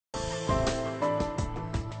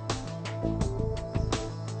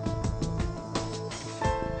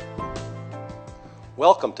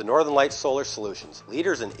Welcome to Northern Lights Solar Solutions,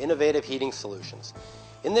 leaders in innovative heating solutions.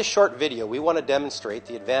 In this short video, we want to demonstrate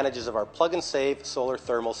the advantages of our plug-and-save solar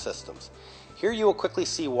thermal systems. Here you will quickly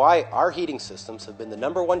see why our heating systems have been the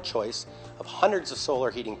 #1 choice of hundreds of solar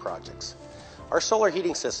heating projects. Our solar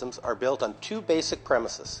heating systems are built on two basic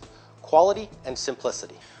premises: quality and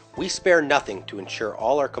simplicity. We spare nothing to ensure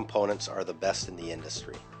all our components are the best in the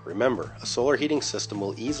industry. Remember, a solar heating system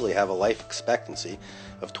will easily have a life expectancy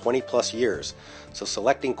of 20+ years, so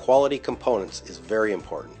selecting quality components is very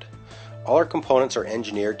important. All our components are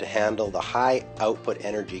engineered to handle the high output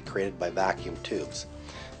energy created by vacuum tubes.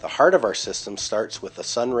 The heart of our system starts with the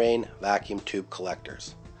Sunrain vacuum tube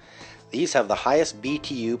collectors. These have the highest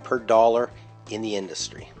BTU per dollar in the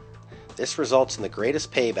industry. This results in the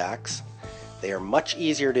greatest paybacks. They are much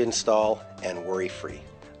easier to install and worry-free.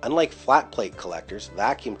 Unlike flat plate collectors,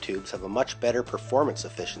 vacuum tubes have a much better performance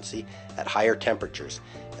efficiency at higher temperatures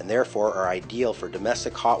and therefore are ideal for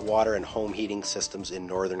domestic hot water and home heating systems in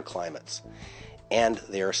northern climates. And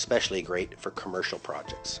they are especially great for commercial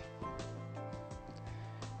projects.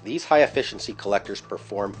 These high efficiency collectors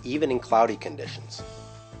perform even in cloudy conditions.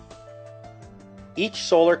 Each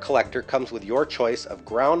solar collector comes with your choice of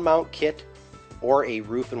ground mount kit or a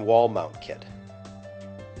roof and wall mount kit.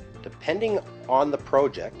 Depending on the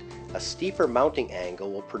project, a steeper mounting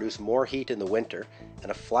angle will produce more heat in the winter,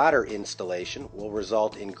 and a flatter installation will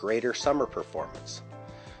result in greater summer performance.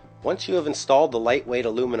 Once you have installed the lightweight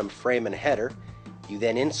aluminum frame and header, you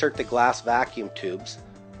then insert the glass vacuum tubes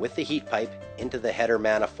with the heat pipe into the header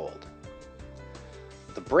manifold.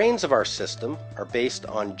 The brains of our system are based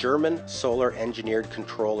on German solar engineered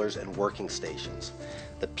controllers and working stations.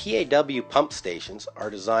 The PAW pump stations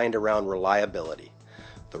are designed around reliability.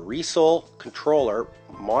 The Resol controller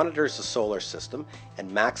monitors the solar system and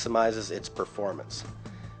maximizes its performance.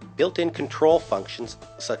 Built-in control functions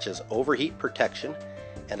such as overheat protection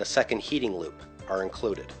and a second heating loop are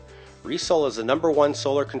included. Resol is the #1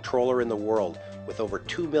 solar controller in the world with over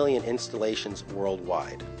 2 million installations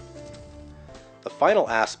worldwide. The final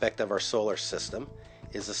aspect of our solar system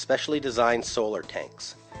is the specially designed solar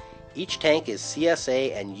tanks. Each tank is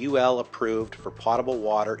CSA and UL approved for potable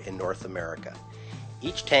water in North America.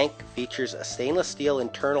 Each tank features a stainless steel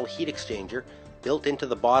internal heat exchanger built into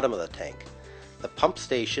the bottom of the tank. The pump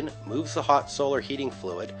station moves the hot solar heating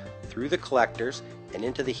fluid through the collectors and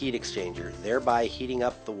into the heat exchanger, thereby heating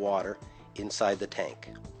up the water inside the tank.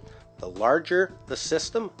 The larger the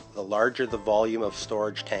system, the larger the volume of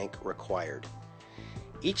storage tank required.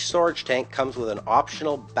 Each storage tank comes with an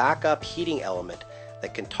optional backup heating element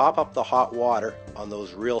that can top up the hot water on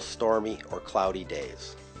those real stormy or cloudy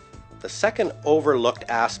days. The second overlooked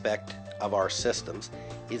aspect of our systems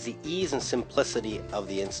is the ease and simplicity of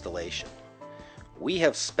the installation. We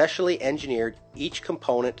have specially engineered each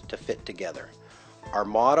component to fit together. Our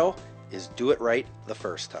motto is "Do it right the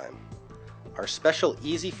first time." Our special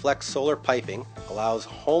Easy Flex solar piping allows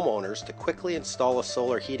homeowners to quickly install a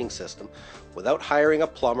solar heating system without hiring a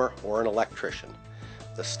plumber or an electrician.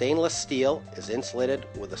 The stainless steel is insulated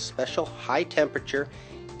with a special high temperature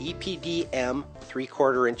EPDM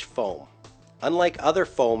 3/4 inch foam. Unlike other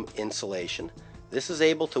foam insulation, this is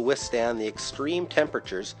able to withstand the extreme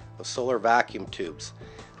temperatures of solar vacuum tubes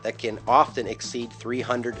that can often exceed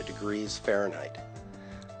 300 degrees Fahrenheit.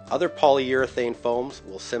 Other polyurethane foams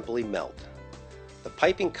will simply melt. The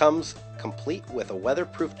piping comes complete with a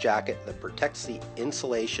weatherproof jacket that protects the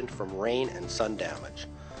insulation from rain and sun damage.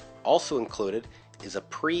 Also included is a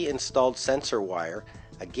pre-installed sensor wire,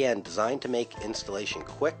 again designed to make installation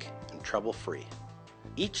quick and trouble-free.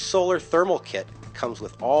 Each solar thermal kit comes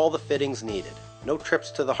with all the fittings needed. No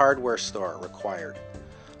trips to the hardware store required.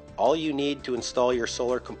 All you need to install your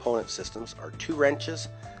solar component systems are 2 wrenches,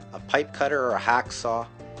 a pipe cutter or a hacksaw,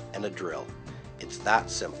 and a drill. It's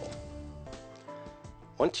that simple.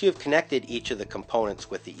 Once you have connected each of the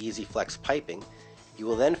components with the Easy Flex piping, you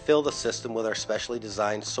will then fill the system with our specially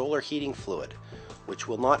designed solar heating fluid, which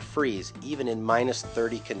will not freeze even in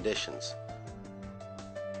 -30 conditions.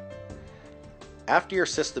 After your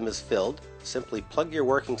system is filled, simply plug your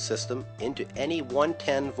working system into any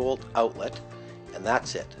 110 volt outlet, and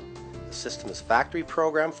that's it. The system is factory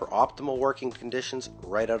programmed for optimal working conditions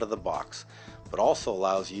right out of the box, but also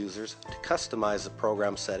allows users to customize the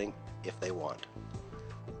program setting if they want.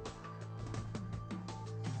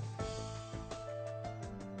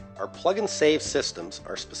 Our plug-and-save systems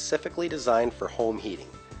are specifically designed for home heating.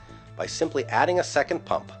 By simply adding a second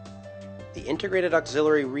pump, the integrated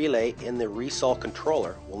auxiliary relay in the Resol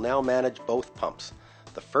controller will now manage both pumps.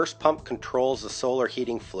 The first pump controls the solar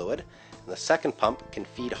heating fluid, and the second pump can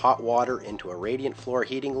feed hot water into a radiant floor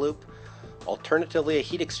heating loop Alternatively, a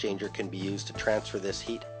heat exchanger can be used to transfer this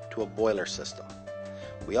heat to a boiler system.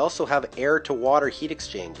 We also have air-to-water heat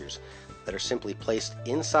exchangers that are simply placed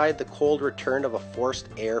inside the cold return of a forced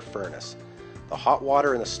air furnace. The hot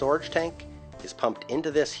water in the storage tank is pumped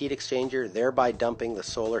into this heat exchanger, thereby dumping the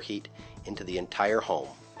solar heat into the entire home.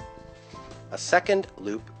 A second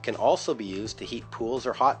loop can also be used to heat pools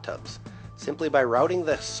or hot tubs, simply by routing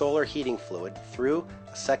the solar heating fluid through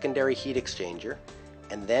a secondary heat exchanger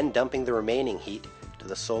and then dumping the remaining heat to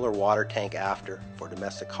the solar water tank after for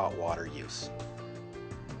domestic hot water use.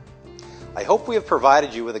 I hope we have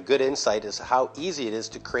provided you with a good insight as to how easy it is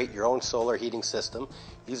to create your own solar heating system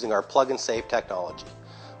using our plug and save technology.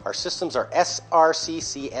 Our systems are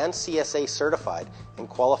SRCC and CSA certified and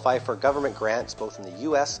qualify for government grants both in the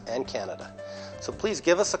US and Canada. So please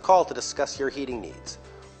give us a call to discuss your heating needs.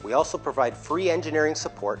 We also provide free engineering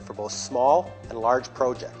support for both small and large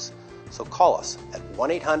projects. So call us at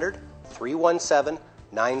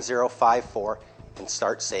 1-800-317-9054 and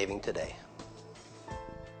start saving today.